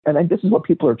And this is what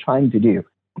people are trying to do.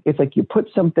 It's like you put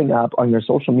something up on your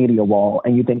social media wall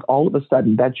and you think all of a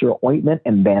sudden that's your ointment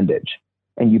and bandage.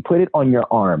 And you put it on your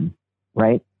arm,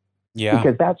 right? Yeah.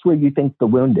 Because that's where you think the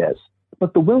wound is.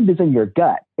 But the wound is in your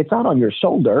gut. It's not on your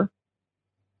shoulder.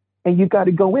 And you've got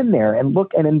to go in there and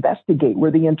look and investigate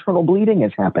where the internal bleeding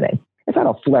is happening. It's not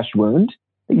a flesh wound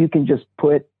that you can just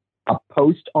put a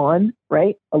post on,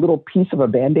 right? A little piece of a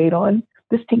Band-Aid on.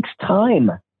 This takes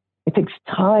time. It takes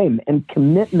time and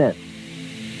commitment.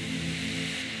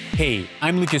 Hey,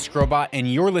 I'm Lucas Skrobot,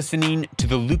 and you're listening to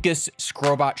the Lucas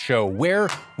Skrobot Show, where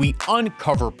we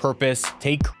uncover purpose,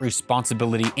 take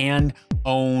responsibility, and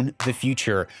own the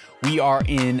future. We are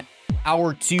in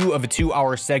hour 2 of a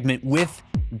 2-hour segment with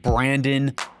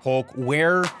Branden, Polk,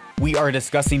 where we are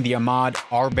discussing the Ahmaud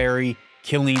Arbery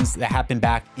killings that happened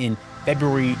back in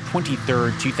February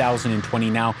 23rd, 2020.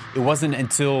 Now, it wasn't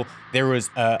until there was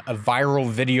a viral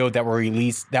video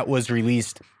that was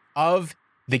released of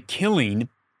the killing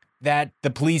that the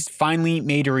police finally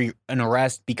made an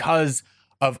arrest because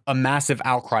of a massive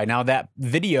outcry. Now, that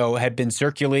video had been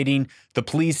circulating the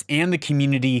police and the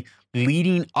community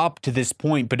leading up to this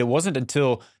point, but it wasn't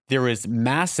until there was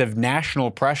massive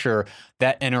national pressure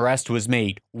that an arrest was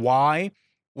made. Why?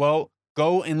 Well,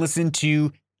 go and listen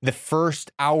to the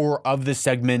first hour of the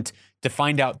segment to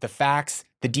find out the facts,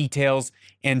 the details,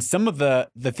 and some of the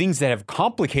things that have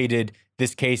complicated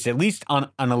this case, at least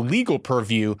on a legal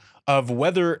purview, of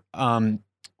whether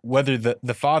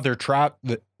the father,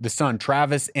 the son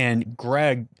Travis and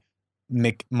Greg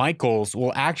McMichaels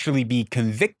will actually be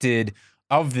convicted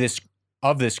of this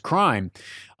crime.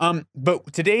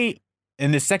 But today,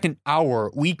 in the second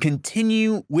hour, we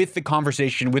continue with the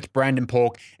conversation with Branden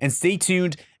Polk, and stay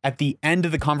tuned at the end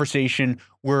of the conversation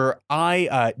where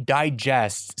I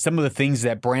digest some of the things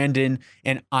that Branden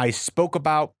and I spoke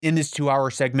about in this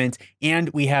 2-hour segment, and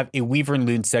we have a Weaver and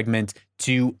Loon segment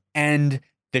to end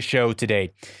the show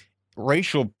today.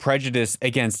 Racial prejudice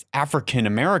against African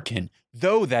American,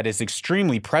 though that is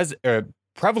extremely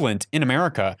prevalent in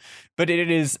America, but it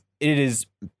is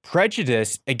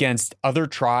prejudice against other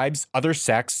tribes, other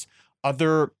sects,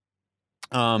 other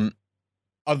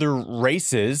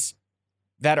races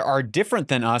that are different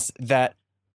than us, that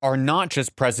are not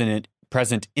just present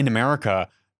in America,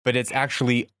 but it's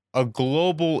actually a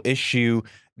global issue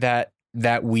that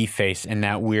we face and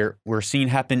that we're seeing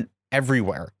happen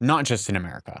everywhere, not just in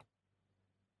America.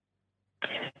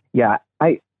 Yeah,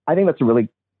 I think that's a really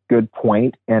good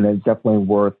point, and it's definitely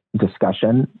worth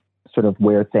discussion, sort of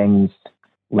where things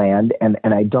land. And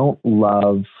I don't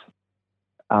love,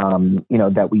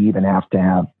 that we even have to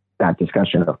have that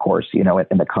discussion, of course, in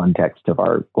the context of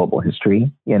our global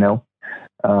history, to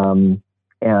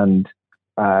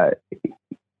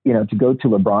go to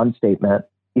LeBron's statement,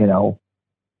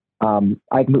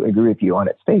 I completely agree with you on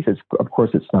its face. Of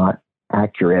course, it's not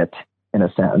accurate in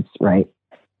a sense, right?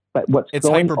 But it's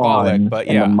going hyperbolic, on but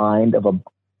in the mind of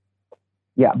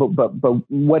but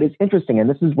what is interesting, and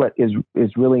this is what is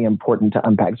really important to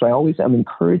unpack. So I'm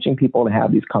encouraging people to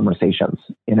have these conversations,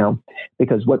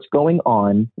 because what's going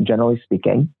on, generally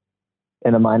speaking,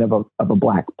 in the mind of a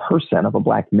Black person, of a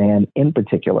Black man in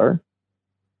particular,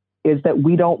 is that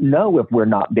we don't know if we're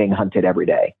not being hunted every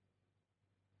day.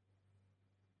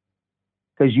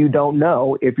 Because you don't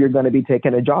know if you're going to be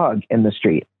taking a jog in the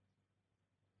street,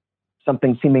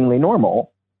 something seemingly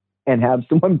normal, and have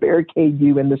someone barricade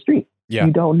you in the street. Yeah.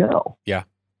 You don't know. Yeah.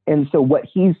 And so what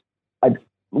he's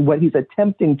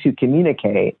attempting to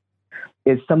communicate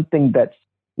is something that's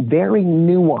very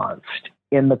nuanced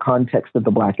in the context of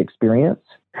the Black experience.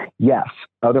 Yes,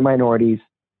 other minorities,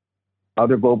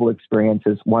 other global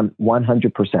experiences,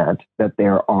 100% that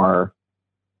there are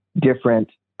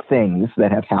different things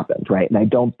that have happened, right? And I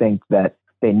don't think that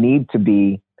they need to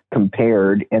be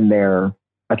compared in their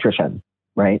attrition,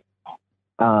 right?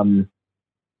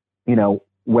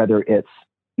 Whether it's,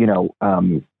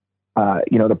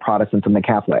 the Protestants and the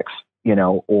Catholics,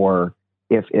 or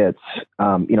if it's,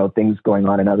 things going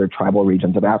on in other tribal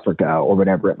regions of Africa or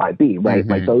whatever it might be, right?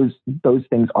 Mm-hmm. Like those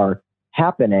things are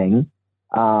happening,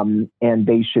 and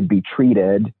they should be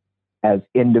treated as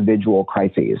individual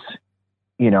crises,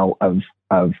 of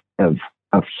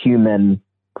human,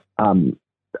 of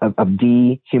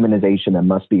dehumanization that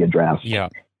must be addressed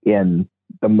in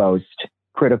the most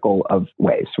critical of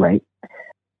ways, right?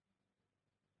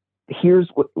 Here's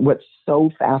what's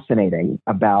so fascinating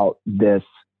about this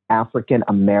African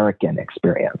American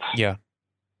experience. Yeah.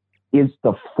 Is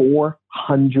the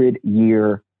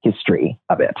 400-year history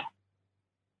of it.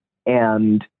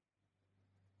 And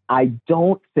I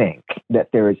don't think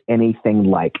that there is anything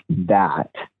like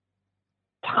that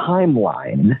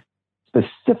timeline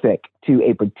specific to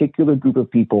a particular group of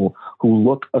people who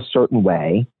look a certain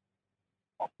way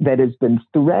that has been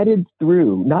threaded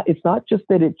through. It's not just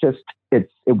that it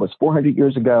was 400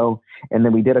 years ago, and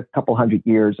then we did a couple hundred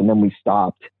years, and then we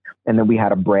stopped, and then we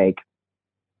had a break,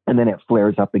 and then it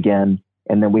flares up again,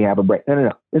 and then we have a break.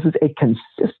 No. This is a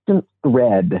consistent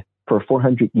thread for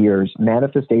 400 years,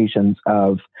 manifestations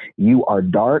of you are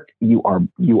dark, you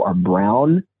are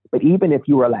brown, but even if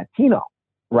you are Latino,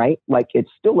 right? Like, it's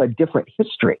still a different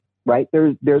history, right?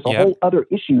 There's a whole other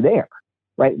issue there,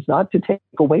 right? It's not to take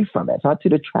away from it. It's not to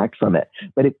detract from it,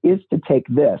 but it is to take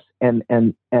this and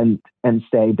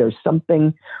say there's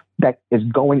something that is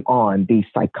going on, the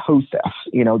psychosis,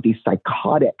 the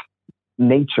psychotic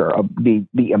nature of the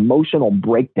emotional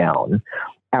breakdown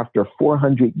after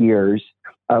 400 years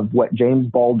of what James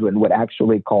Baldwin would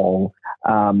actually call,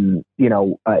 a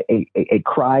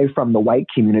cry from the white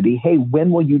community. Hey,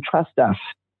 when will you trust us?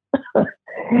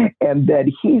 And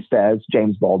then he says,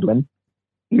 James Baldwin,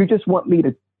 you just want me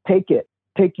to take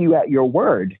you at your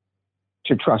word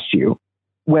to trust you,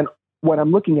 when what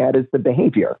I'm looking at is the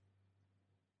behavior.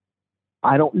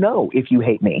 I don't know if you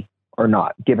hate me or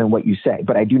not, given what you say,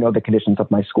 but I do know the conditions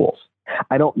of my schools.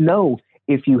 I don't know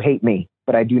if you hate me,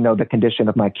 but I do know the condition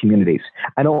of my communities.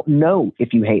 I don't know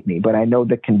if you hate me, but I know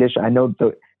the condition. I know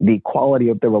the quality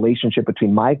of the relationship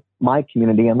between my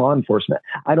community and law enforcement.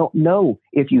 I don't know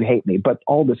if you hate me, but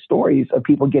all the stories of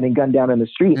people getting gunned down in the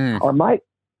street are my.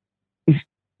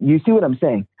 You see what I'm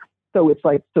saying? So it's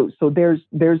like so there's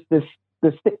this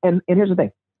and here's the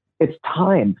thing, it's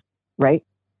time, right?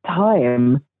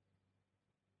 Time,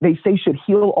 they say, should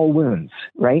heal all wounds,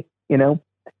 right? In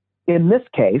this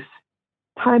case,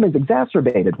 time has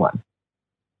exacerbated one.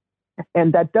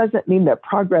 And that doesn't mean that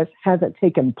progress hasn't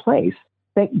taken place.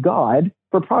 Thank God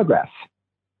for progress.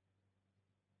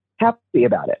 Happy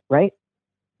about it, right?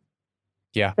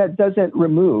 Yeah. That doesn't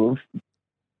remove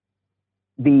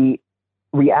the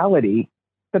reality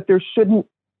that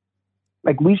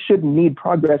we shouldn't need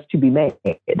progress to be made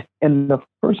in the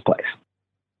first place.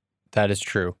 That is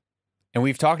true. And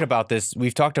we've talked about this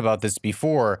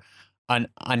before on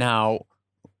how,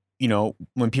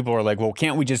 when people are like, well,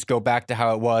 can't we just go back to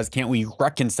how it was? Can't we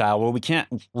reconcile? Well, we can't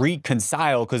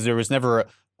reconcile because there was never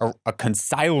a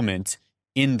consilement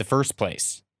in the first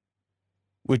place,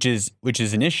 which is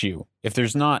an issue. If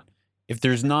there's not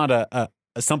a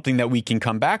something that we can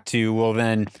come back to, well,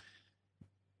 then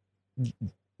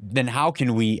how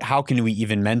can we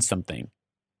even mend something?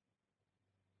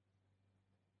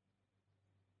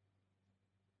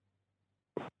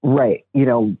 Right.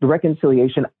 The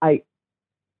reconciliation, I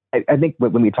think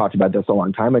when we talked about this a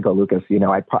long time ago, Lucas,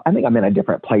 I think I'm in a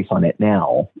different place on it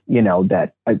now,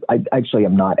 that I actually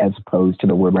am not as opposed to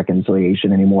the word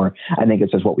reconciliation anymore. I think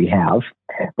it's just what we have.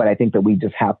 But I think that we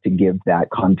just have to give that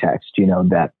context,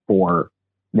 that for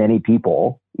many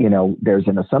people, there's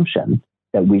an assumption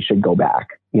that we should go back,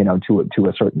 to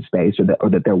a certain space, or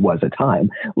that there was a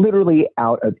time, literally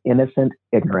out of innocent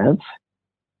ignorance,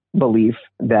 belief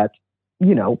that,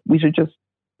 we should just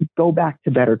go back to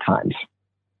better times,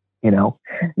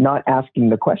 not asking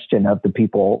the question of the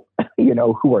people,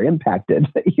 who are impacted,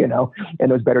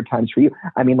 and those better times for you.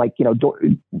 I mean, like,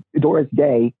 Doris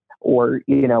Day or,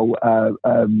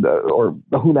 or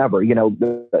whomever,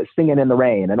 singing in the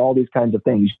rain and all these kinds of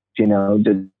things,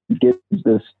 just gives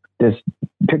this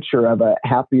picture of a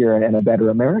happier and a better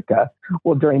America.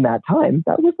 Well, during that time,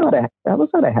 that was not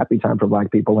a happy time for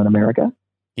Black people in America.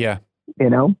 Yeah.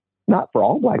 Not for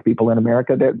all Black people in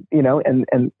America, that,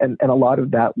 and a lot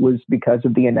of that was because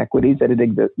of the inequities that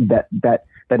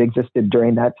existed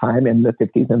during that time in the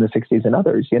 50s and the 60s and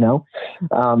others,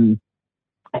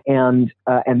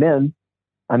 and then,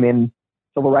 I mean,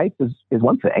 civil rights is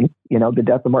one thing, the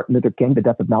death of Martin Luther King, the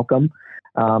death of Malcolm,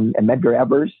 and Medgar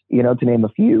Evers, to name a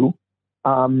few,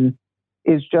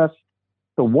 is just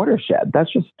the watershed.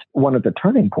 That's just one of the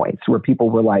turning points where people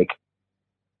were like,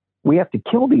 we have to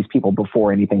kill these people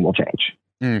before anything will change.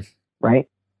 Right?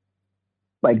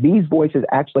 Like, these voices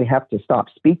actually have to stop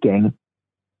speaking,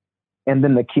 and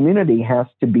then the community has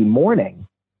to be mourning,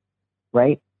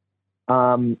 right?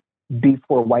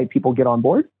 Before white people get on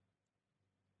board.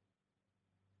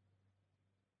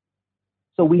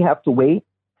 So we have to wait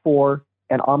for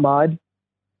an Ahmaud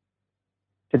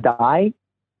to die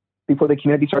before the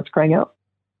community starts crying out,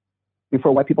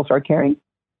 before white people start caring.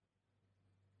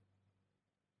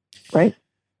 Right.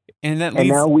 And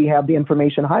now we have the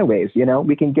information highways,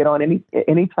 we can get on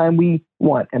anytime we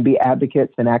want and be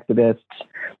advocates and activists,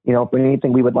 for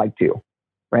anything we would like to.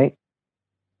 Right.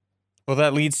 Well,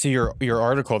 that leads to your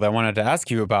article that I wanted to ask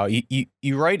you about.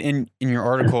 You write in your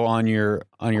article on your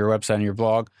website, on your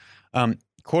blog,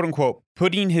 quote unquote,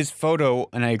 putting his photo,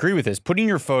 and I agree with this, putting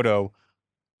his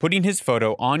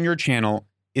photo on your channel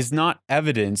is not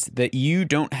evidence that you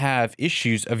don't have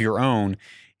issues of your own.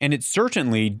 And it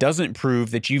certainly doesn't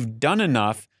prove that you've done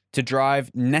enough to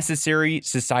drive necessary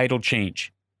societal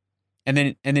change.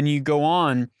 And then you go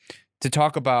on to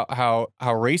talk about how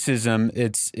racism,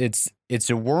 it's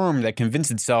a worm that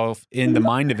convinced itself in the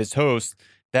mind of its host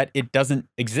that it doesn't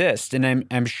exist. And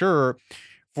I'm sure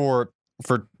for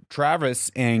Travis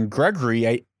and Gregory,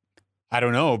 I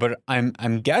don't know, but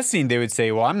I'm guessing they would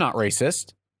say, well, I'm not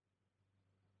racist.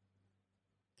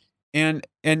 And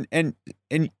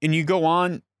you go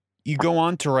on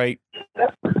to write,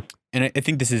 and I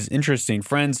think this is interesting,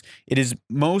 friends. The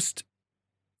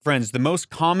most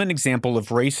common example of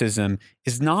racism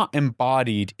is not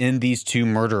embodied in these two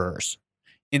murderers.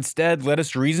 Instead, let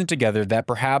us reason together that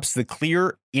perhaps the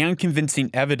clear and convincing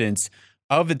evidence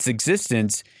of its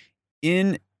existence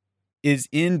is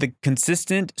in the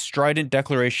consistent, strident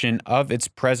declaration of its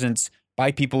presence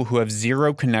by people who have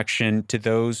zero connection to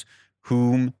those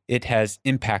whom it has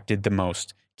impacted the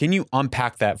most. Can you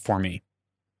unpack that for me?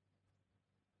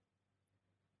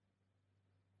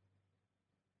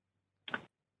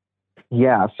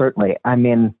 Yeah, certainly. I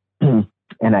mean, and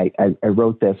I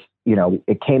wrote this,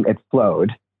 it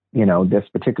flowed, this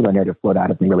particular narrative flowed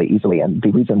out of me really easily. And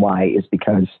the reason why is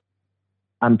because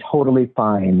I'm totally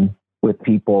fine with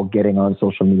people getting on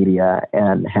social media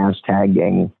and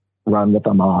hashtagging run with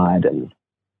Ahmaud and,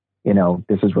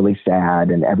 this is really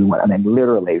sad. And everyone,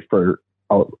 literally for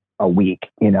a week,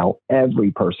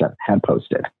 every person had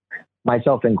posted,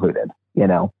 myself included,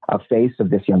 a face of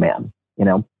this young man,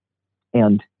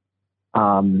 and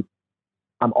I'm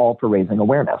all for raising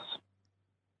awareness.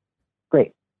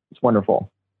 Great. It's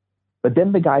wonderful. But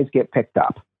then the guys get picked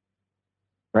up,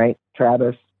 right?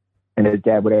 Travis and his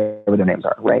dad, whatever their names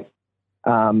are, right?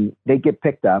 They get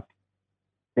picked up.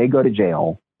 They go to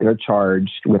jail. They're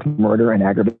charged with murder and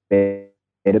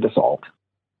aggravated assault.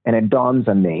 And it dawns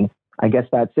on me, I guess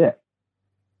that's it.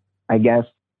 I guess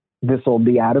this will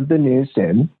be out of the news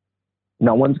soon.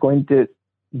 No one's going to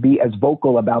be as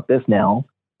vocal about this now.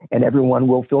 And everyone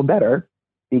will feel better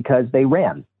because they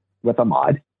ran with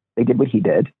Ahmaud. They did what he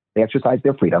did. They exercised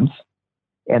their freedoms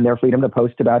and their freedom to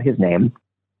post about his name.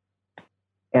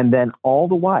 And then all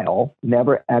the while,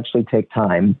 never actually take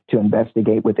time to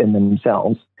investigate within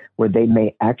themselves where they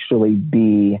may actually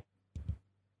be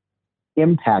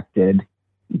impacted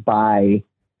by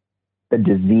the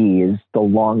disease, the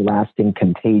long-lasting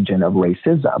contagion of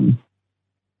racism.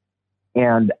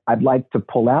 And I'd like to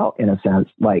pull out, in a sense,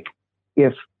 like,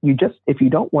 if you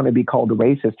don't want to be called a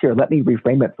racist, here, let me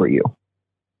reframe it for you.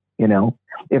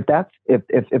 If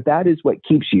that is what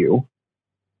keeps you,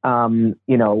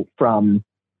 from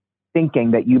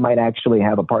thinking that you might actually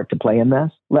have a part to play in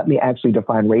this, let me actually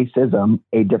define racism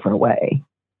a different way.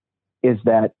 Is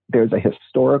that there's a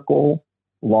historical,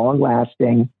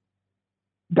 long-lasting,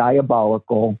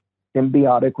 diabolical,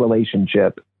 symbiotic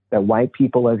relationship that white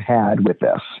people have had with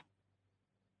this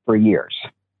for years.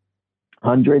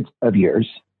 Hundreds of years.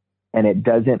 And it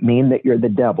doesn't mean that you're the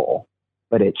devil,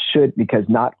 but it should, because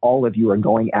not all of you are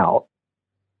going out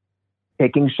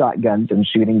taking shotguns and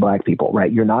shooting black people,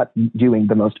 right? You're not doing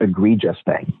the most egregious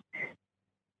thing.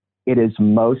 It is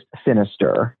most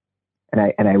sinister. And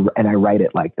I write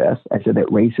it like this. I said that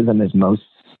racism is most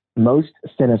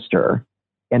sinister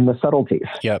in the subtleties.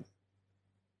 Yep.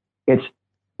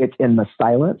 It's in the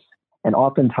silence, and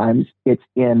oftentimes it's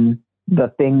in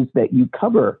the things that you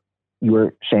cover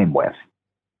your shame with.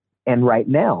 And right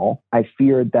now, I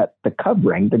fear that the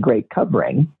covering, the great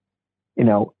covering,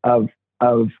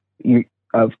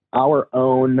 of our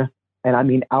own, and I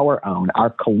mean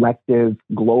our collective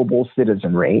global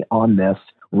citizenry on this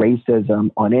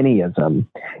racism, on anyism,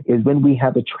 is when we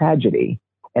have a tragedy,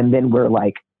 and then we're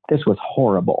like, this was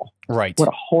horrible. Right. What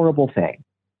a horrible thing.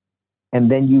 And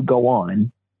then you go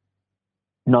on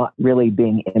not really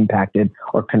being impacted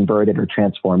or converted or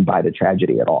transformed by the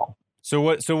tragedy at all. So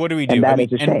what do we do? And that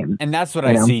is a shame. And that's what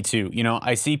I see too.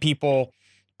 I see people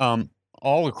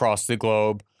all across the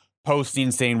globe posting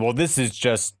saying, well, this is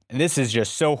just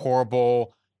so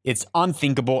horrible. It's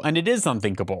unthinkable. And it is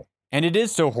unthinkable. And it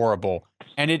is so horrible.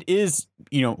 And it is,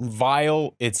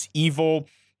 vile. It's evil.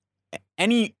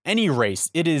 Any race,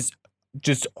 it is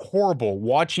just horrible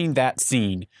watching that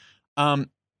scene.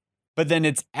 But then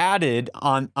it's added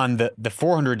on the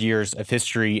 400 years of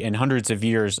history and hundreds of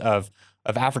years of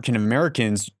African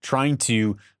Americans trying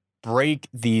to break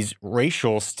these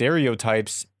racial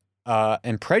stereotypes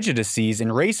and prejudices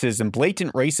and racism,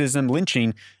 blatant racism,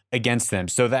 lynching against them.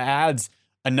 So that adds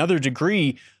another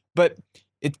degree. But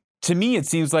to me, it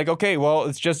seems like, okay, well,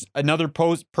 it's just another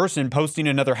person posting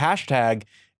another hashtag.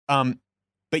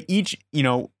 But each,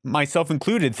 myself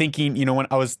included, thinking, when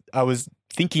I was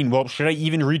thinking, well, should I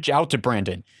even reach out to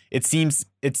Branden? It seems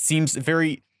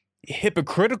very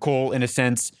hypocritical in a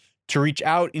sense to reach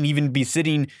out and even be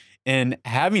sitting and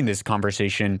having this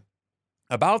conversation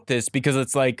about this, because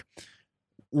it's like,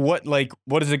 what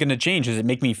is it going to change? Does it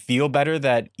make me feel better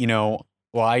that,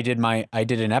 well, I did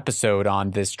an episode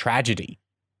on this tragedy.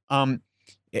 And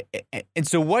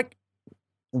so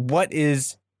what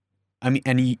is, I mean,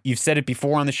 and you've said it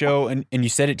before on the show, and you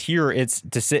said it here, it's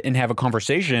to sit and have a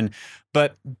conversation,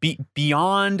 but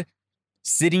beyond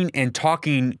sitting and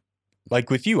talking, like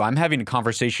with you, I'm having a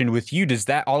conversation with you. Does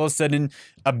that all of a sudden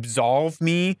absolve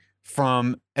me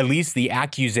from at least the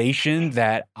accusation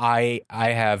that I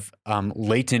have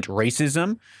latent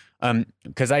racism?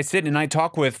 Because I sit and I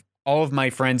talk with all of my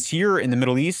friends here in the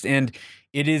Middle East, and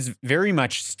it is very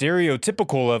much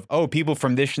stereotypical of, oh, people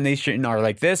from this nation are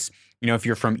like this. If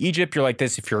you're from Egypt, you're like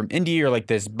this. If you're from India, you're like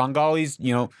this. Bengalis,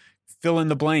 fill in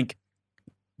the blank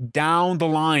down the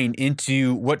line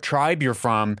into what tribe you're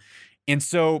from. And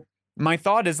so my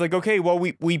thought is like, okay, well,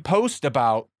 we post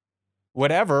about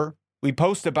whatever. We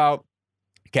post about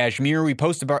Kashmir. We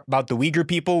post about the Uyghur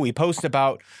people. We post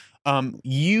about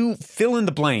you fill in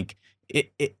the blank.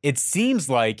 It seems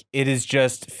like it is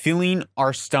just filling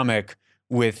our stomach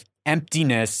with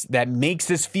emptiness that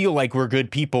makes us feel like we're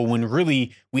good people when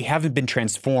really we haven't been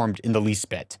transformed in the least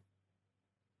bit.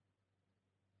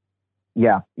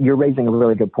 Yeah, you're raising a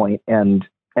really good point. And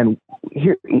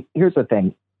here's the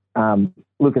thing,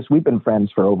 Lucas, we've been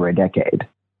friends for over a decade.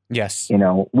 Yes.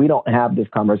 We don't have this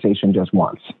conversation just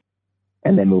once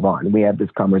and then move on. We have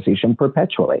this conversation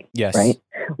perpetually. Yes. Right.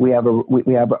 We have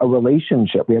a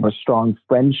relationship. We have a strong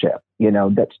friendship,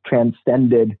 that's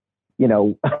transcended,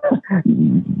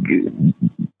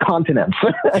 continents,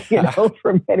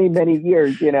 for many, many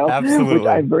years, Absolutely. which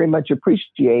I very much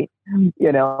appreciate, and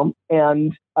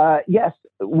yes,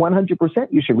 100%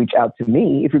 you should reach out to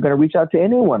me. If you're going to reach out to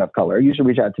anyone of color, you should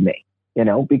reach out to me,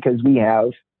 because we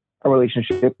have a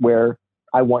relationship where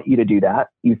I want you to do that.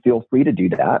 You feel free to do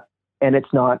that. And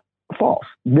it's not false.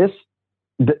 This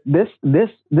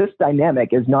dynamic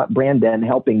is not Branden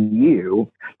helping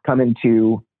you come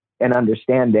into an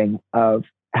understanding of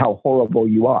how horrible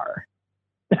you are,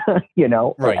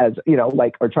 right.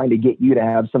 or trying to get you to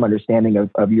have some understanding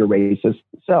of your racist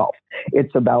self.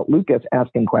 It's about Lucas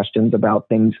asking questions about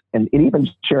things and even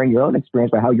sharing your own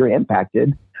experience about how you're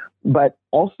impacted, but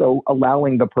also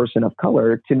allowing the person of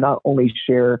color to not only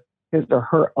share his or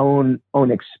her own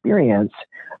experience,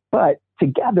 but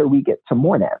together we get to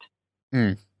mourn it.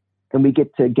 And we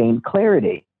get to gain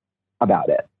clarity about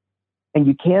it. And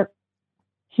you can't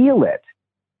heal it,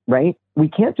 right? We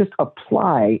can't just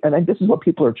apply. And this is what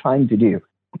people are trying to do.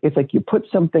 It's like you put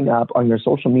something up on your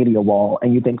social media wall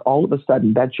and you think all of a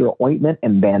sudden that's your ointment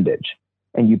and bandage.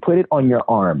 And you put it on your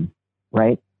arm,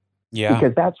 right? Yeah.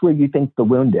 Because that's where you think the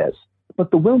wound is.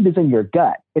 But the wound is in your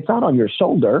gut. It's not on your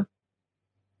shoulder.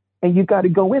 And you've got to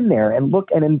go in there and look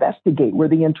and investigate where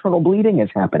the internal bleeding is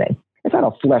happening. It's not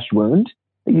a flesh wound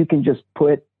that you can just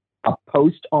put a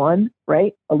post on,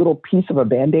 right? A little piece of a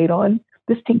Band-Aid on.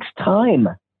 This takes time.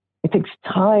 It takes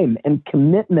time and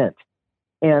commitment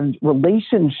and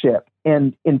relationship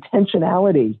and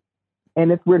intentionality.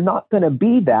 And if we're not going to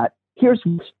be that, here's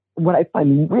what I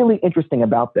find really interesting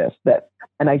about this,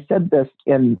 and I said this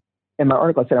in my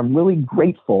article, I said, I'm really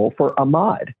grateful for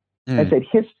Ahmaud. I said,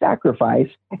 his sacrifice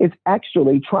is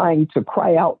actually trying to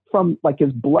cry out from, like,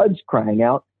 his blood's crying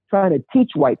out, trying to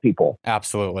teach white people.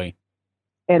 Absolutely.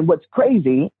 And what's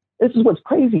crazy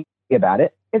about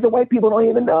it, is that white people don't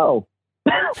even know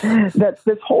that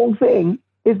this whole thing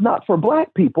is not for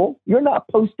black people. You're not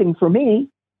posting for me.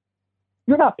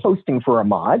 You're not posting for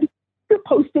Ahmaud. You're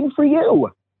posting for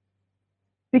you.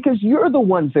 Because you're the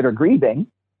ones that are grieving,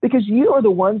 because you are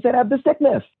the ones that have the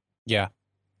sickness. Yeah.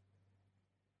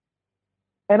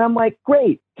 And I'm like,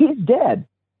 great, he's dead.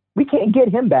 We can't get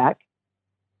him back.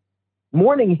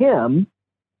 Mourning him,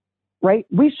 right?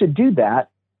 We should do that.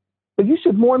 But you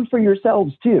should mourn for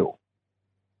yourselves too.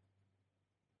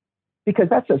 Because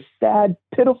that's a sad,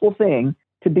 pitiful thing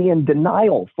to be in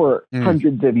denial for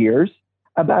hundreds of years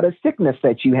about a sickness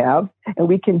that you have. And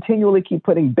we continually keep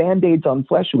putting Band-Aids on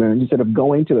flesh wounds instead of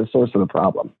going to the source of the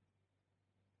problem.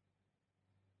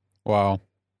 Wow.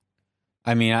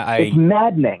 I mean, it's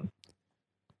maddening.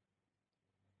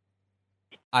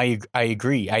 I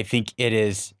agree. I think it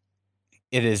is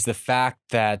the fact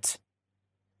that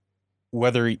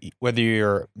whether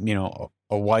you're,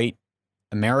 a white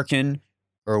American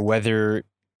or whether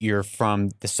you're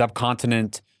from the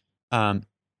subcontinent,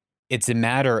 it's a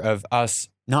matter of us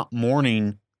not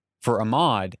mourning for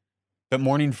Ahmaud, but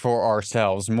mourning for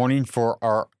ourselves, mourning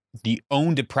for the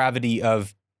own depravity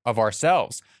of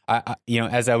ourselves.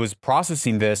 As I was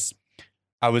processing this,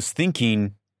 I was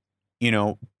thinking,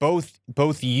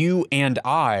 both you and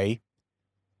I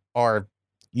are,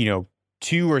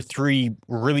 2 or 3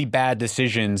 really bad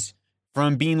decisions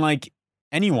from being like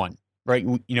anyone, right?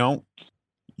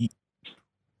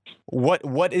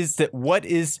 What is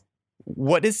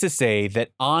to say that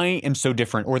I am so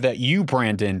different, or that you,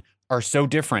 Branden, are so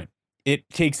different? It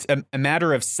takes a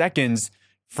matter of seconds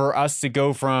for us to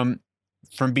go from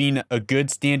being a good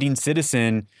standing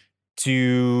citizen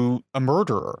to a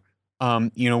murderer.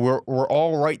 We're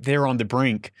all right there on the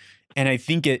brink, and I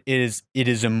think it is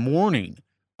a mourning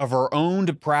of our own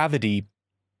depravity,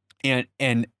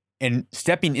 and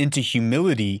stepping into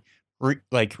humility,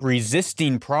 like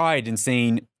resisting pride and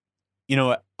saying,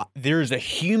 there's a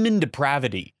human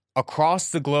depravity across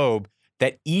the globe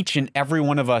that each and every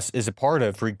one of us is a part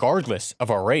of, regardless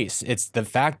of our race. It's the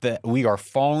fact that we are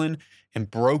fallen and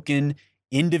broken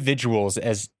individuals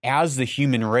as the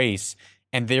human race.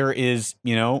 And there is,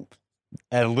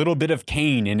 a little bit of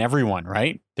Cain in everyone,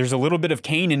 right? There's a little bit of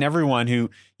Cain in everyone who,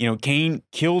 Cain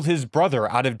killed his brother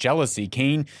out of jealousy.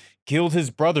 Cain killed his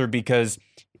brother because,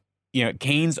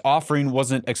 Cain's offering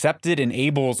wasn't accepted and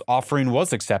Abel's offering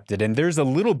was accepted. And there's a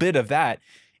little bit of that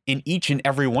in each and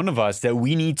every one of us that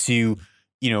we need to,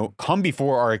 come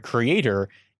before our Creator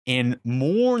and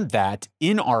mourn that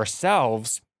in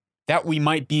ourselves, that we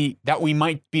might be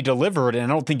delivered. And I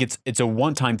don't think it's a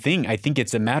one-time thing. I think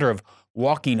it's a matter of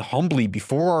walking humbly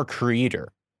before our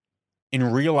Creator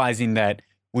and realizing that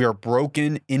we are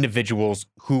broken individuals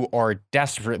who are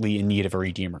desperately in need of a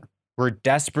Redeemer. We're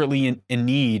desperately in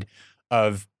need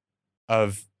of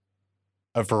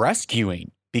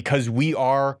rescuing, because we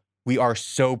are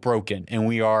so broken, and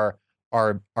we are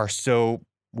so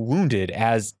wounded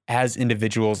as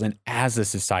individuals and as a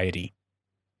society.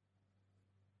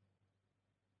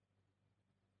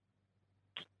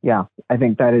 Yeah, I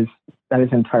think that is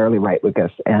entirely right,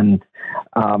 Lucas. And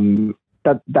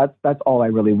that's all I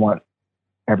really want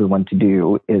everyone to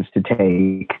do, is to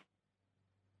take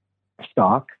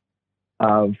stock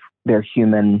of their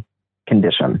human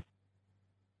condition.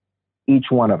 Each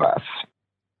one of us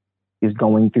is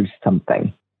going through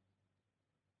something.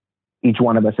 Each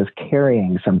one of us is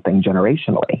carrying something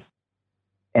generationally,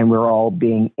 and we're all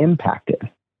being impacted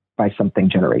by something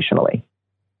generationally.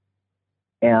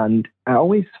 And I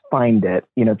always find it,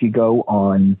 if you go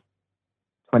on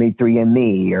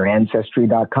 23andMe or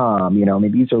Ancestry.com,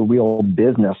 maybe these are real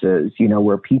businesses,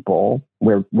 where people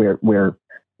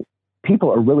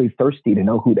are really thirsty to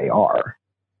know who they are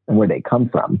and where they come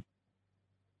from.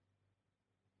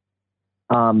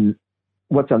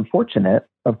 What's unfortunate,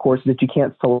 of course, is that you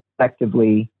can't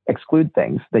selectively exclude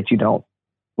things that you don't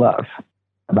love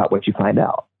about what you find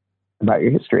out about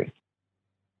your history.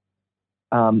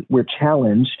 We're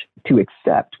challenged to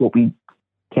accept what we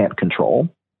can't control.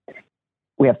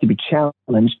 We have to be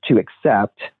challenged to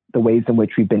accept the ways in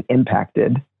which we've been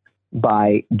impacted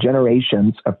by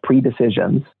generations of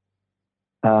pre-decisions,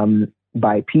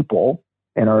 by people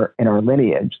in our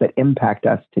lineage that impact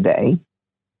us today.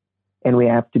 And we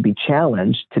have to be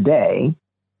challenged today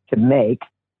to make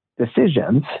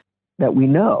decisions that we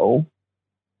know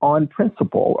on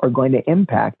principle are going to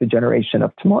impact the generation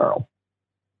of tomorrow.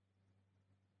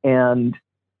 And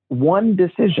one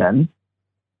decision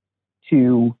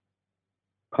to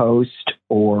post,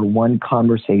 or one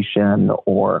conversation,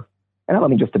 or, and I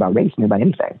don't mean just about race, I mean about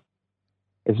anything,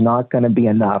 is not going to be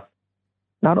enough,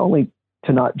 not only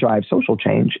to not drive social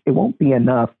change, it won't be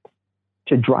enough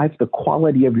to drive the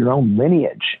quality of your own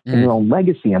lineage and your own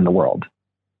legacy in the world.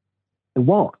 It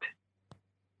won't.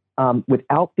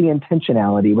 Without the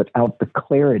intentionality, without the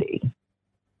clarity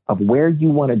of where you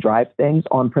want to drive things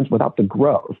on principle, without the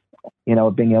growth,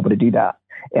 of being able to do that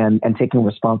and taking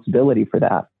responsibility for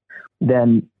that,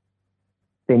 then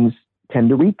things tend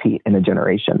to repeat in a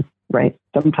generation, right?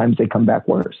 Sometimes they come back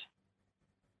worse.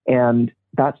 And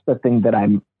that's the thing that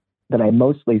I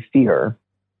mostly fear,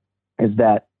 is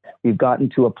that we've gotten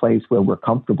to a place where we're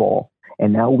comfortable,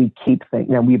 and now we keep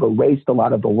thinking, now we've erased a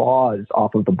lot of the laws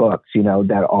off of the books,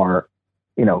 that are,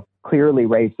 clearly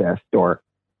racist or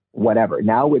whatever.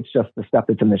 Now it's just the stuff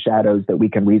that's in the shadows that we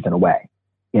can reason away.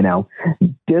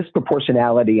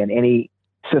 Disproportionality in any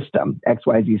system,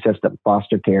 XYZ system,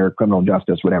 foster care, criminal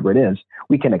justice, whatever it is,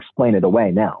 we can explain it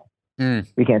away now.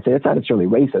 We can't say it's not necessarily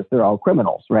racist. They're all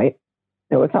criminals, right?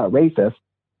 No, it's not racist.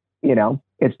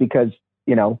 It's because,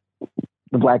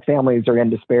 the black families are in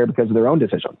despair because of their own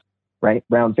decisions, right?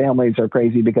 Brown families are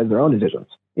crazy because of their own decisions.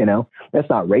 That's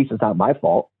not race. It's not my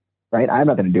fault, right? I have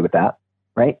nothing to do with that,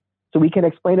 right? So we can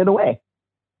explain it away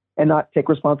and not take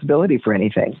responsibility for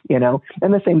anything, And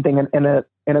the same thing in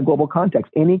a global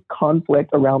context. Any conflict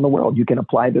around the world, you can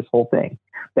apply this whole thing,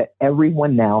 that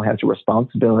everyone now has a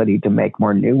responsibility to make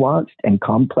more nuanced and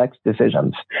complex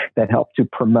decisions that help to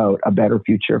promote a better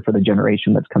future for the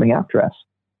generation that's coming after us.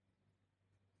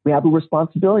 We have a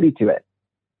responsibility to it.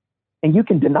 And you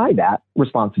can deny that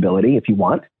responsibility if you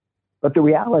want. But the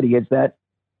reality is that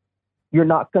you're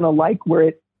not going to like where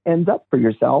it ends up for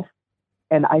yourself.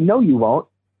 And I know you won't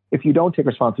if you don't take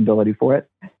responsibility for it.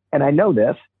 And I know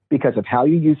this because of how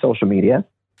you use social media,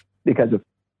 because of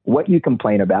what you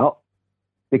complain about,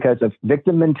 because of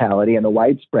victim mentality and the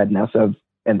widespreadness of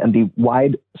and the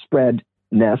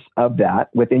widespreadness of that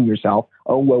within yourself.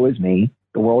 Oh, woe is me.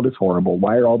 The world is horrible.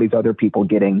 Why are all these other people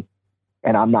getting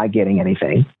and I'm not getting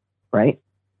anything, right?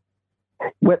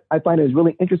 What I find is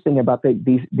really interesting about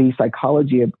the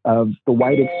psychology of the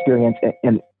white experience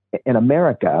in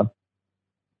America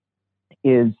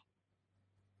is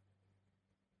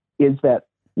that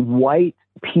white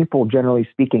people, generally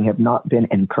speaking, have not been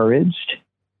encouraged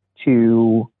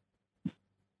to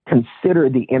consider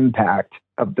the impact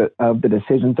of the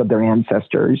decisions of their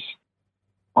ancestors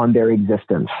on their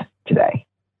existence today.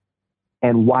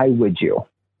 And why would you?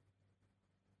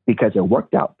 Because it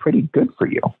worked out pretty good for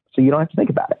you. So you don't have to think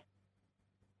about it.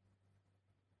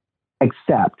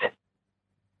 Except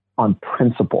on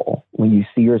principle, when you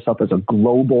see yourself as a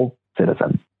global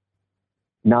citizen,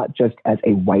 not just as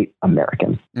a white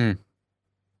American. When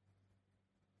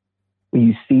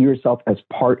you see yourself as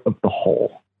part of the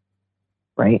whole,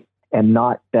 right? And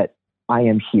not that I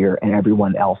am here and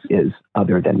everyone else is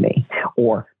other than me,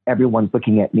 or everyone's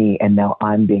looking at me and now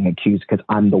I'm being accused because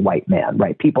I'm the white man,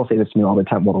 right? People say this to me all the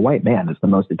time. Well, the white man is the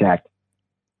most attacked.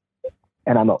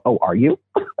 And I'm like, oh, are you?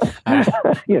 He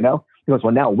goes,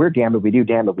 well, now we're damned if we do,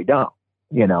 damned if we don't.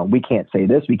 We can't say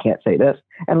this, we can't say this.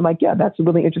 And I'm like, yeah, that's a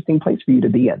really interesting place for you to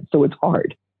be in. So it's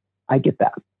hard. I get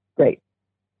that. Great.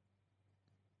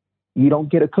 You don't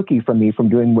get a cookie from me from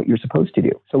doing what you're supposed to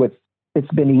do. So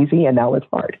it's been easy and now it's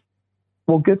hard.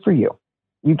 Well, good for you.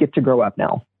 You get to grow up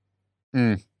now.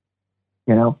 You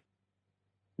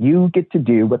get to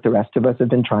do what the rest of us have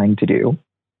been trying to do,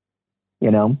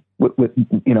 and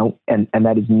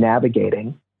that is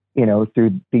navigating,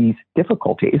 through these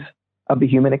difficulties of the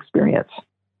human experience.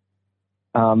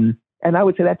 And I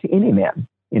would say that to any man,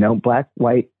 black,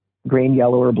 white, green,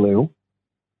 yellow, or blue.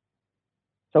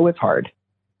 So it's hard.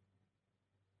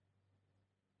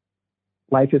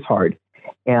 Life is hard.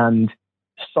 And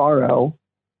sorrow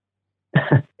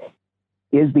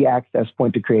is the access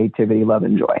point to creativity, love,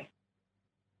 and joy.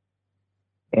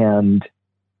 And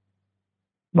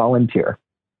volunteer.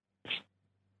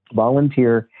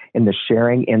 Volunteer in the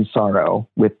sharing in sorrow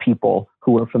with people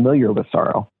who are familiar with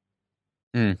sorrow.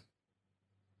 And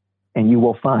you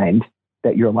will find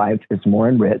that your life is more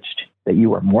enriched, that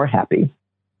you are more happy,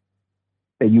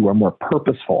 that you are more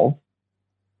purposeful,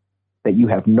 that you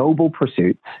have noble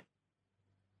pursuits,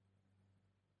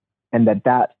 and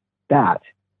that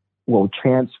will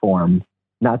transform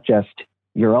not just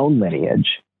your own lineage,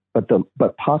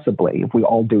 but possibly, if we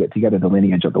all do it together, the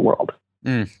lineage of the world.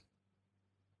 It's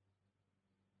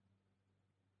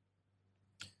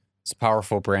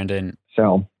powerful, Branden.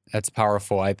 So that's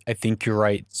powerful. I think you're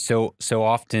right. So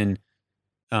often,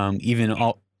 even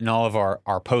in all of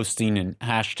our posting and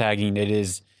hashtagging,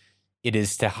 it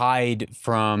is to hide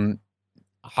from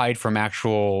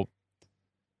actual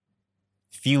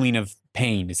feeling of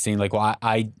pain. It's saying like, well,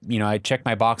 I checked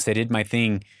my box, I did my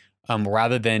thing,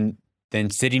 rather than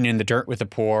sitting in the dirt with the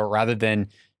poor, rather than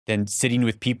sitting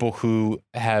with people who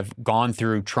have gone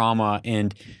through trauma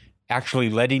and actually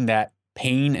letting that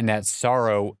pain and that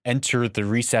sorrow enter the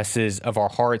recesses of our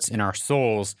hearts and our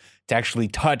souls to actually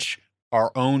touch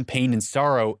our own pain and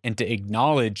sorrow and to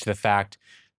acknowledge the fact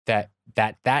that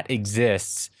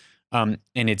exists. And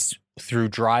it's through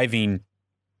driving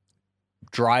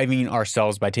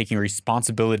ourselves by taking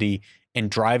responsibility and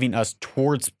driving us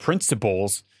towards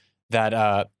principles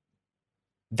that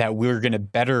we're going to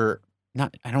better,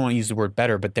 I don't want to use the word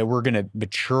better, but that we're going to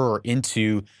mature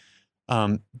into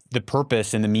the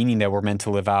purpose and the meaning that we're meant to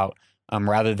live out,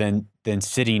 rather than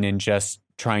sitting and just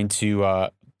trying to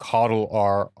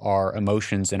coddle our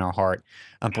emotions in our heart.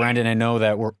 Branden, I know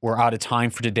that we're out of time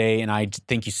for today, and I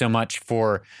thank you so much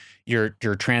for your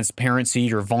transparency,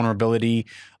 your vulnerability,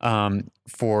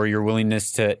 for your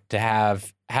willingness to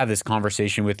have this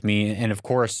conversation with me, and of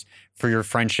course for your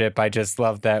friendship. I just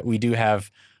love that we do have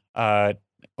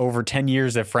over 10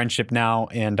 years of friendship now,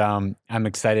 and I'm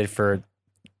excited for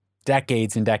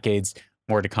decades and decades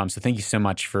more to come. So thank you so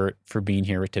much for being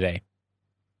here today.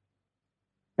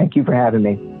 Thank you for having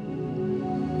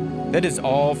me. That is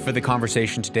all for the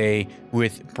conversation today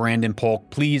with Branden Polk.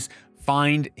 Please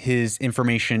find his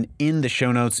information in the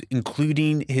show notes,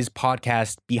 including his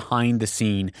podcast, Behind the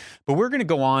Scene. But we're going to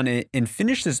go on and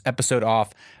finish this episode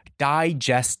off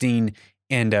digesting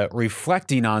and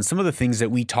reflecting on some of the things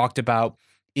that we talked about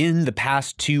in the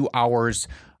past 2 hours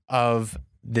of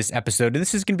this episode. And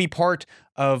this is going to be part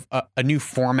of a new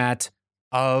format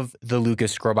of the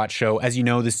Lucas Skrobot Show. As you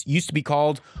know, this used to be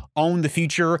called Own the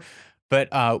Future, but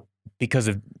because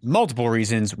of multiple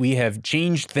reasons, we have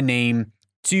changed the name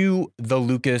to the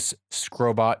Lucas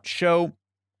Skrobot Show,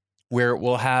 where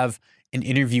we'll have an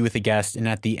interview with a guest. And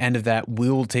at the end of that,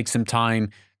 we'll take some time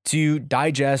to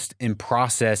digest and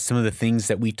process some of the things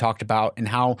that we talked about and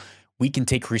how we can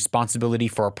take responsibility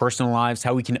for our personal lives,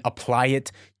 how we can apply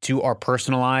it to our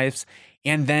personal lives.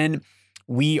 And then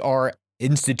we are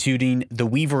instituting the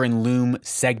Weaver and Loom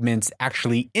segments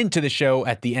actually into the show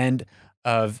at the end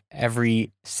of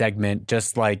every segment,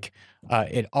 just like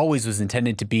it always was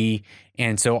intended to be.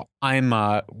 And so I'm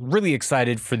really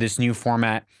excited for this new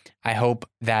format. I hope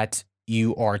that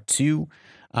you are too.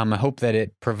 I hope that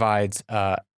it provides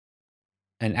an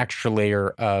extra layer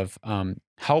of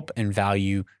help and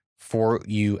value for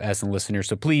you as a listener.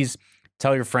 So please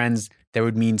tell your friends. That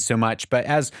would mean so much. But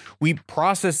as we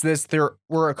process this, there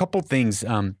were a couple things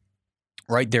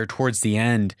right there towards the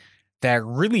end that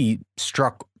really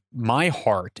struck my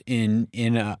heart in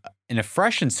a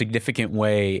fresh and significant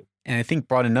way, and I think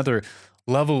brought another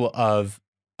level of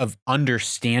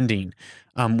understanding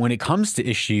when it comes to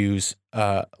issues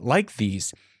like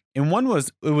these. And one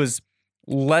was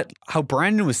how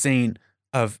Branden was saying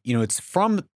of, it's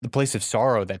from the place of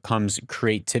sorrow that comes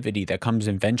creativity, that comes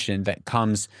invention, that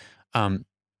comes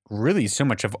really so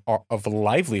much of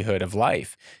livelihood of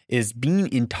life, is being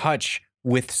in touch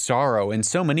with sorrow. And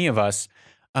so many of us,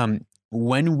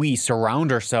 when we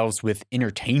surround ourselves with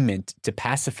entertainment to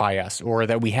pacify us, or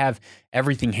that we have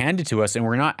everything handed to us and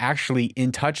we're not actually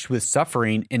in touch with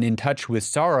suffering and in touch with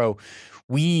sorrow,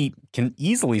 we can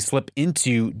easily slip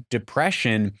into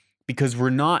depression because we're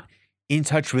not in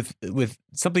touch with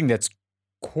something that's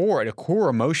a core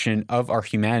emotion of our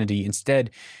humanity. Instead,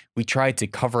 we try to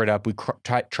cover it up. We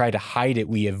try to hide it.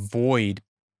 We avoid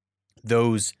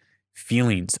those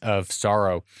feelings of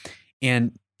sorrow.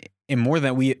 And more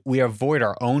than we avoid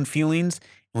our own feelings,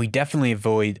 and we definitely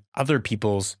avoid other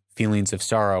people's feelings of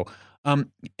sorrow. And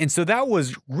so that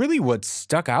was really what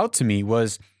stuck out to me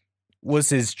was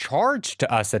his charge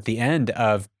to us at the end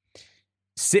of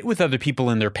sit with other people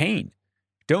in their pain.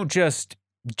 Don't just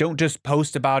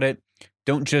post about it.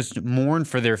 Don't just mourn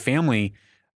for their family,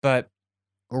 but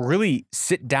really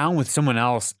sit down with someone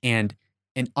else and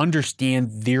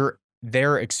understand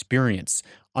their experience,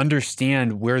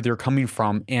 understand where they're coming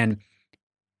from. And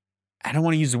I don't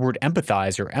want to use the word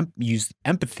empathize or use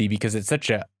empathy because it's such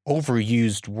a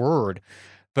overused word,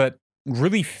 but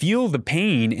really feel the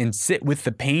pain and sit with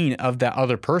the pain of that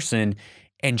other person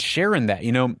and share in that.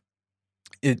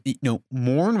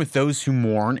 Mourn with those who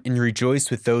mourn and rejoice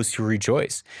with those who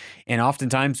rejoice. And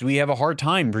oftentimes we have a hard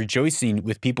time rejoicing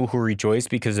with people who rejoice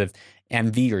because of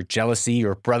envy or jealousy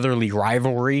or brotherly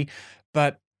rivalry.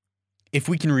 But if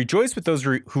we can rejoice with those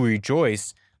who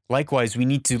rejoice, likewise, we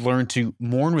need to learn to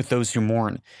mourn with those who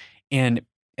mourn. And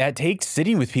that takes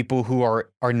sitting with people who are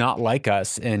not like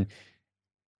us and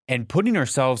putting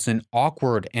ourselves in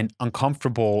awkward and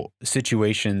uncomfortable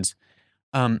situations.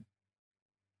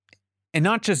 And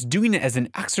not just doing it as an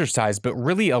exercise, but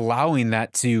really allowing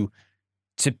that to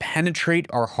penetrate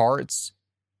our hearts,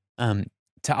 to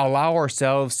allow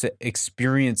ourselves to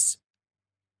experience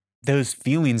those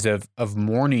feelings of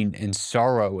mourning and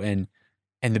sorrow and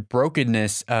the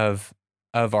brokenness of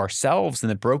ourselves and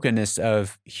the brokenness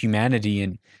of humanity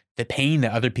and the pain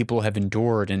that other people have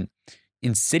endured. And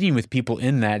in sitting with people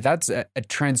in that's a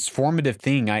transformative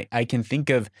thing. I can think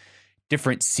of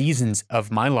different seasons of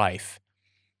my life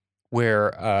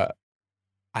where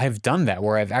I've done that,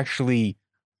 where I've actually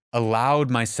allowed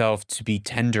myself to be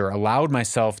tender, allowed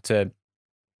myself to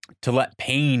let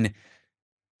pain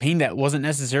that wasn't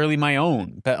necessarily my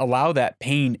own, but allow that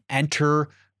pain enter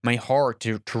my heart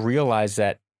to realize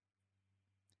that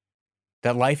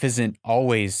life isn't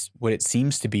always what it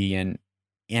seems to be. And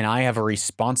I have a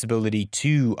responsibility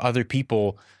to other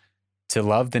people to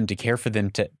love them, to care for them,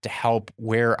 to help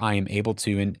where I am able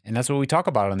to. And that's what we talk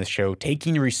about on this show,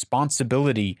 taking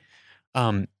responsibility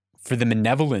for the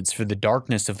malevolence, for the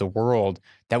darkness of the world,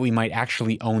 that we might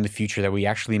actually own the future, that we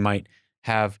actually might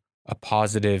have a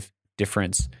positive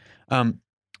difference.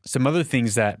 Some other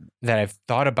things that I've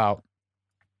thought about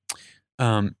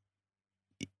um,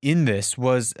 in this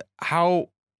was how,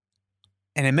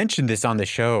 and I mentioned this on the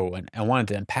show, and I wanted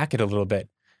to unpack it a little bit,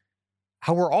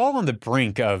 how we're all on the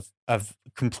brink of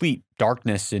complete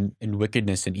darkness and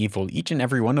wickedness and evil, each and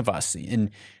every one of us. And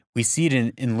we see it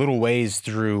in little ways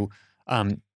through,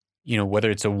 um, whether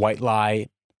it's a white lie,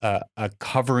 a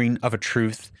covering of a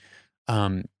truth,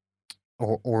 um,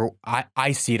 or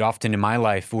I see it often in my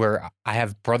life where I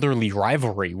have brotherly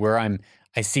rivalry, where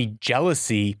I see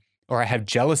jealousy, or I have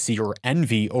jealousy or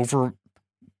envy over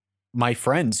my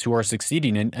friends who are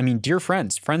succeeding. And I mean, dear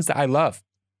friends, friends that I love.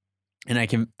 And I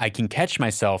can catch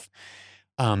myself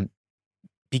um,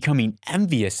 becoming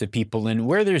envious of people. And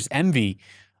where there's envy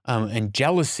and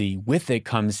jealousy, with it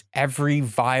comes every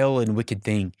vile and wicked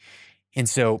thing. And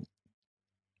so,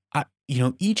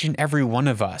 each and every one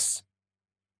of us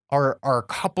are a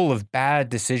couple of bad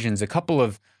decisions, a couple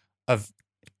of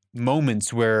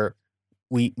moments where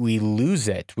we lose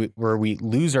it, where we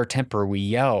lose our temper, we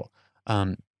yell.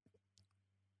 Um,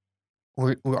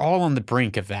 we're all on the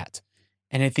brink of that.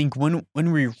 And I think when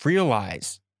we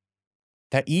realize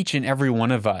that each and every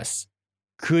one of us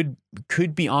could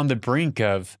be on the brink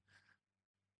of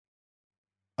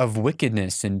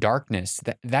wickedness and darkness,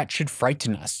 that should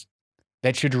frighten us.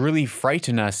 That should really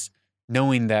frighten us,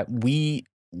 knowing that we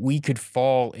could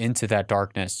fall into that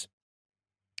darkness,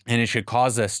 and it should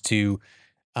cause us to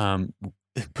um,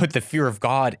 put the fear of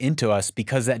God into us,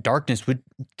 because that darkness would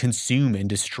consume and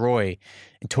destroy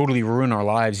and totally ruin our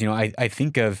lives. I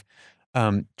think of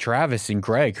Travis and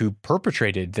Greg, who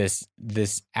perpetrated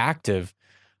this act of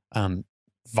um,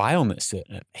 vileness,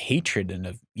 hatred, and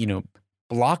of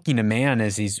blocking a man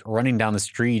as he's running down the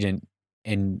street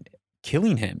and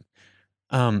killing him.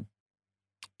 Um,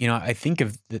 I think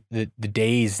of the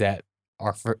days that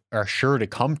are sure to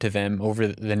come to them over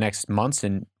the next months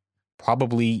and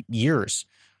probably years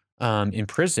in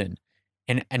prison,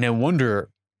 and I wonder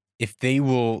if they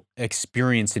will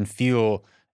experience and feel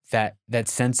that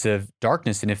sense of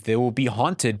darkness, and if they will be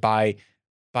haunted by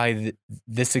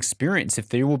this experience, if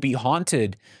they will be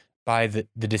haunted by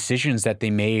the decisions that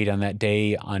they made on that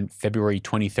day on February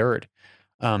 23rd.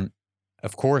 Um,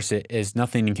 of course, it is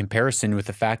nothing in comparison with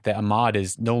the fact that Ahmaud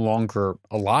is no longer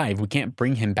alive. We can't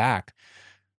bring him back.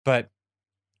 But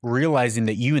realizing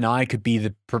that you and I could be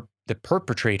the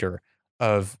perpetrator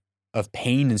of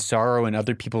pain and sorrow in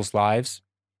other people's lives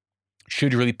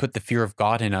should really put the fear of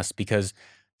God in us, because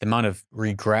the amount of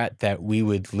regret that we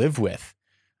would live with,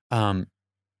 to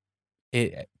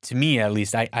me at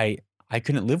least, I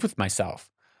couldn't live with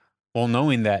myself. Well,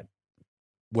 knowing that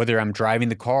whether I'm driving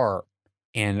the car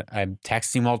and I'm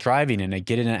texting while driving and I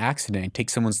get in an accident and take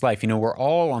someone's life, we're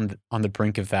all on the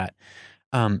brink of that,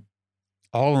 all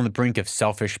on the brink of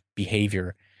selfish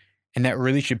behavior. And that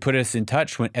really should put us in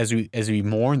touch as we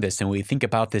mourn this and we think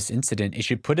about this incident. It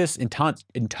should put us in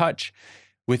touch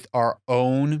with our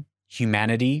own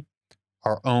humanity,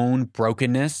 our own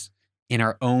brokenness, and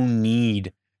our own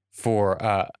need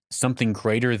for something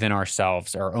greater than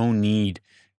ourselves, our own need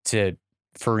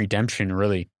for redemption,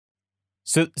 really.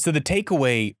 So the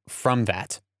takeaway from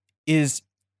that is,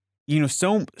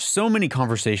 so many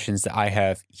conversations that I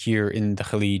have here in the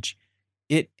Khalij,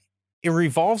 it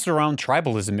revolves around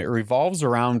tribalism. It revolves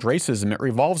around racism. It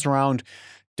revolves around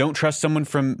don't trust someone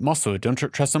from Mosul, don't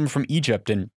trust someone from Egypt,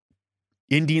 and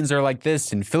Indians are like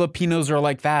this, and Filipinos are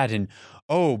like that, and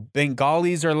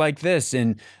Bengalis are like this,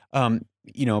 and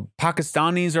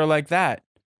Pakistanis are like that.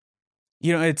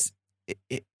 It's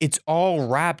all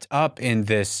wrapped up in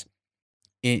this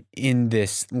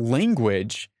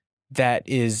language that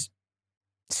is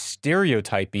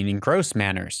stereotyping in gross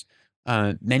manners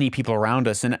many people around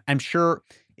us. And I'm sure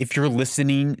if you're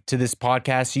listening to this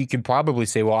podcast, you could probably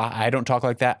say, well, I don't talk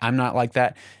like that. I'm not like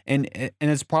that. And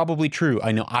it's probably true.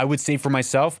 I know I would say for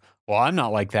myself, well, I'm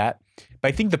not like that. But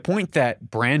I think the point that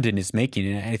Branden is making,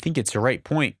 and I think it's the right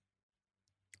point,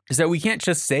 is that we can't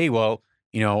just say, well,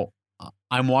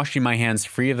 I'm washing my hands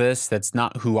free of this. That's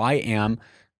not who I am.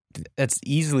 That's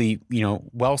easily,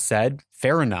 well said,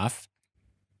 fair enough.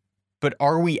 But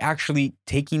are we actually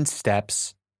taking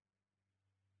steps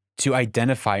to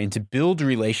identify and to build a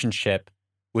relationship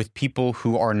with people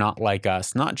who are not like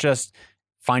us, not just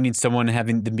finding someone and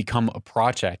having them become a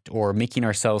project or making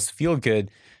ourselves feel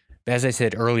good, but as I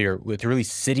said earlier, with really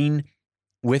sitting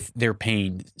with their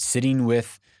pain, sitting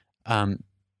with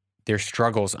their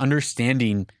struggles,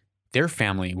 understanding their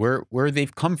family, where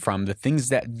they've come from, the things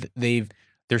that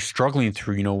they're struggling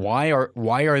through. Why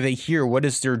are they here? What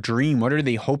is their dream? What are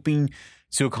they hoping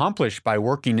to accomplish by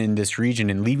working in this region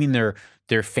and leaving their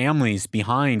families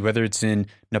behind, whether it's in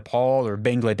Nepal or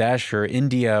Bangladesh or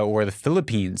India or the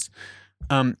Philippines?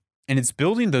 And it's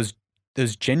building those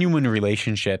those genuine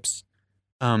relationships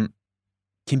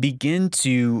can begin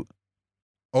to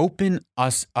open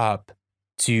us up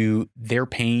to their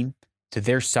pain, to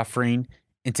their suffering,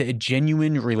 into a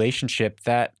genuine relationship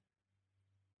that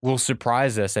will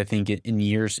surprise us, I think, in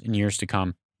years and years to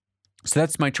come. So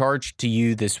that's my charge to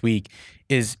you this week,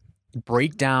 is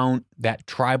break down that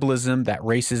tribalism, that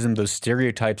racism, those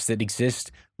stereotypes that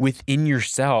exist within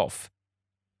yourself,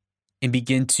 and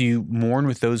begin to mourn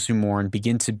with those who mourn,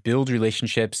 begin to build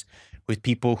relationships with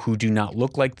people who do not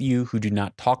look like you, who do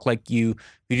not talk like you,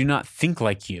 who do not think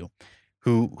like you,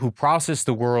 who process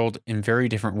the world in very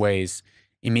different ways.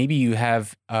 And maybe you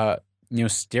have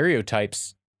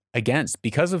stereotypes against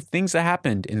because of things that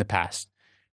happened in the past.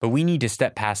 But we need to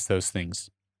step past those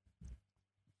things.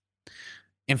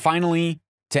 And finally,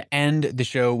 to end the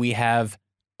show, we have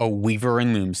a Weaver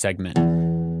and Loom segment.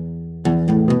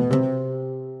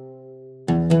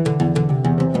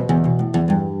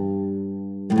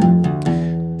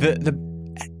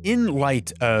 In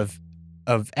light of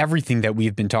everything that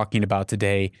we've been talking about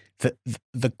today,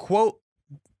 the quote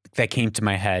that came to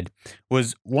my head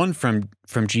was one from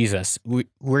Jesus,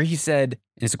 where he said,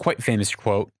 and it's a quite famous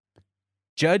quote,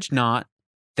 "Judge not,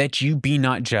 that you be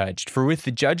not judged. For with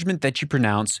the judgment that you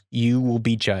pronounce, you will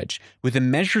be judged. With the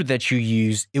measure that you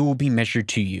use, it will be measured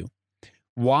to you.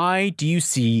 Why do you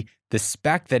see the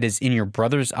speck that is in your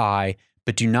brother's eye,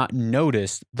 but do not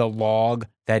notice the log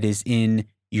that is in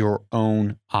your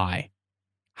own eye?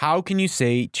 How can you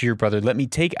say to your brother, let me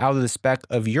take out of the speck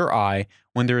of your eye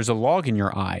when there is a log in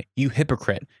your eye? You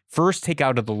hypocrite. First take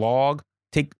the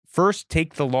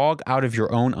log out of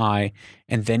your own eye,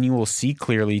 and then you will see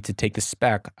clearly to take the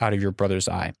speck out of your brother's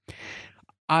eye."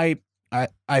 I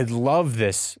love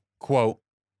this quote,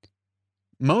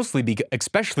 mostly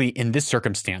especially in this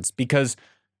circumstance, because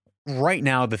right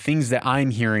now the things that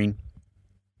I'm hearing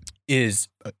is,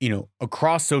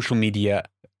 across social media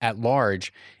at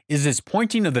large, is this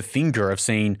pointing of the finger of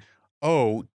saying,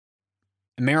 oh,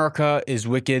 America is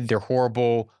wicked, they're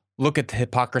horrible, look at the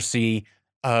hypocrisy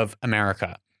of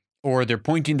America. Or they're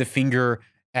pointing the finger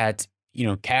at,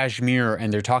 Kashmir,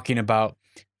 and they're talking about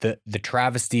the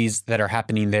travesties that are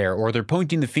happening there. Or they're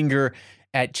pointing the finger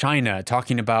at China,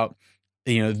 talking about,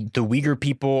 the Uyghur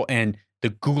people and the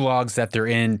gulags that they're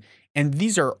in. And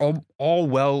these are all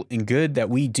well and good that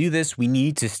we do this. We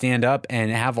need to stand up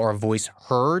and have our voice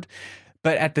heard.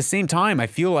 But at the same time, I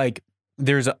feel like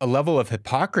there's a level of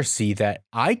hypocrisy that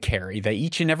I carry, that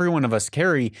each and every one of us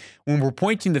carry, when we're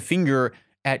pointing the finger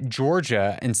at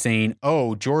Georgia and saying,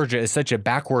 oh, Georgia is such a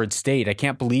backward state. I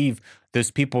can't believe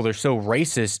those people, they're so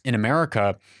racist in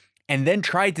America. And then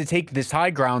try to take this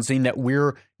high ground saying that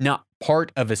we're not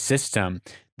part of a system,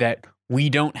 that we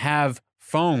don't have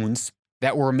phones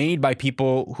that were made by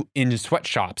people in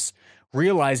sweatshops,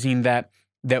 realizing that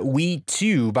we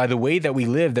too, by the way that we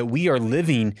live, that we are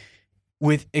living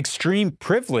with extreme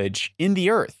privilege in the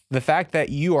earth. The fact that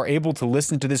you are able to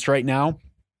listen to this right now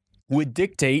would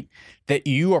dictate that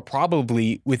you are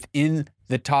probably within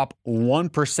the top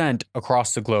 1%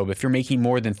 across the globe. If you're making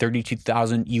more than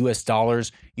 32,000 US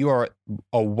dollars, you are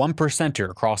a 1%er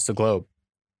across the globe.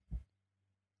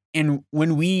 And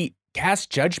when we cast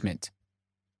judgment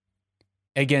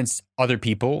against other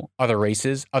people, other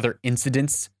races, other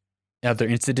incidences,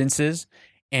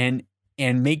 and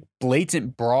make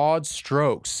blatant broad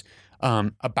strokes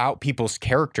about people's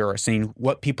character, saying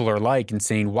what people are like, and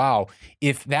saying, wow,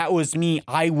 if that was me,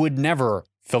 I would never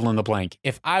fill in the blank.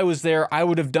 If I was there, I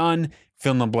would have done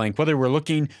fill in the blank. Whether we're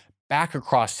looking back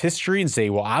across history and say,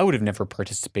 well, I would have never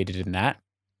participated in that,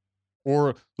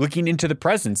 or looking into the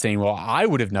present saying, well, I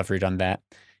would have never done that.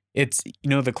 It's,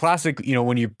 the classic,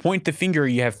 when you point the finger,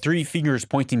 you have three fingers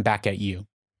pointing back at you.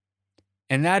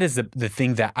 And that is the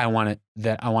thing that I want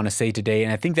to say today.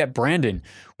 And I think that Branden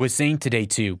was saying today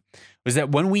too, was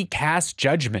that when we cast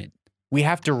judgment, we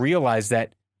have to realize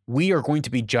that we are going to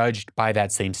be judged by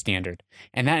that same standard.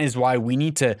 And that is why we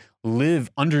need to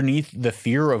live underneath the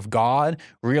fear of God,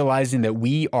 realizing that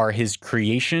we are his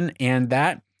creation and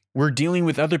that we're dealing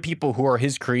with other people who are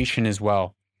his creation as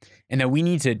well. And that we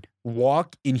need to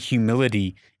walk in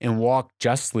humility and walk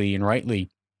justly and rightly.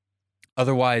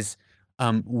 Otherwise,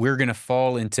 we're going to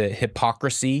fall into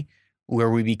hypocrisy, where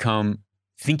we become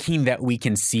thinking that we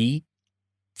can see,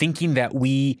 thinking that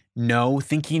we know,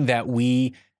 thinking that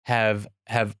we have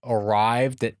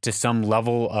arrived to some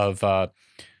level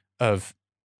of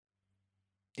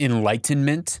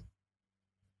enlightenment,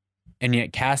 and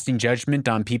yet casting judgment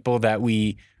on people that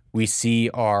we see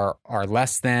are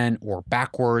less than or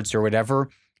backwards or whatever.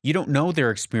 You don't know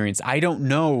their experience. I don't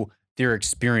know their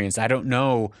experience. I don't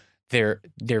know their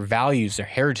values, their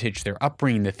heritage, their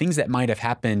upbringing, the things that might have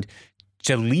happened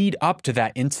to lead up to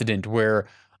that incident where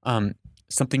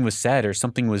something was said or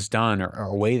something was done or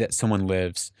a way that someone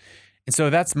lives. And so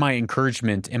that's my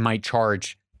encouragement and my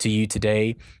charge to you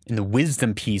today. And the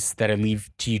wisdom piece that I leave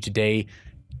to you today: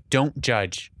 don't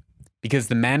judge, because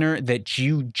the manner that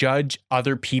you judge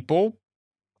other people,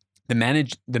 the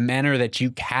manner that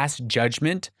you cast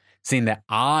judgment, saying that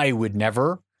I would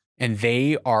never and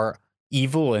they are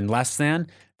evil and less than,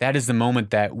 that is the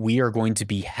moment that we are going to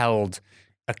be held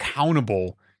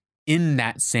accountable in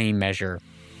that same measure.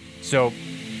 So,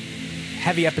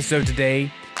 heavy episode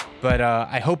today, but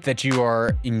I hope that you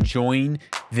are enjoying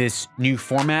this new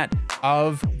format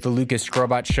of the Lucas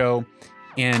Skrobot Show.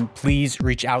 And please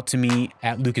reach out to me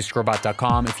at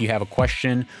lucasskrobot.com if you have a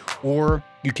question, or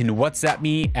you can WhatsApp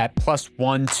me at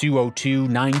 +1 202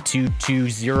 922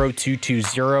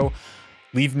 0220.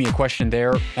 Leave me a question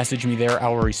there, message me there,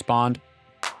 I'll respond.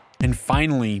 And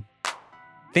finally,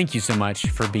 thank you so much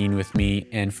for being with me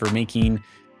and for making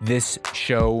this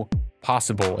show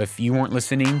possible. If you weren't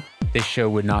listening, this show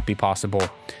would not be possible.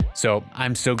 So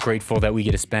I'm so grateful that we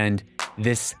get to spend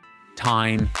this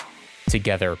time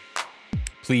together.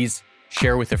 Please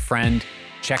share with a friend.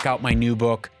 Check out my new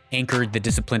book, Anchored: The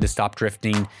Discipline to Stop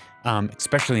Drifting,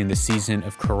 especially in the season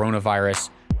of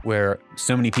coronavirus, where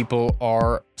so many people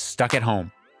are stuck at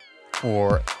home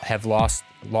or have lost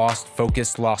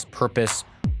focus, lost purpose,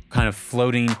 kind of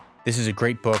floating. This is a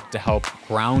great book to help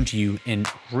ground you in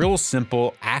real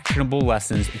simple, actionable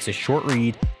lessons. It's a short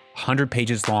read, 100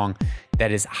 pages long,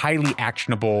 that is highly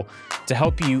actionable to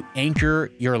help you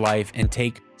anchor your life and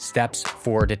take steps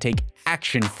forward, to take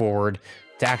action forward,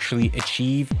 to actually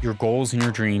achieve your goals and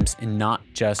your dreams and not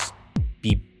just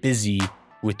be busy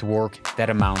with work that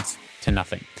amounts to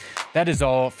nothing. That is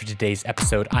all for today's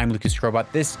episode. I'm Lucas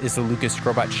Skrobot. This is the Lucas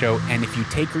Skrobot Show. And if you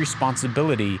take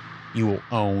responsibility, you will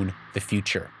own the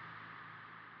future.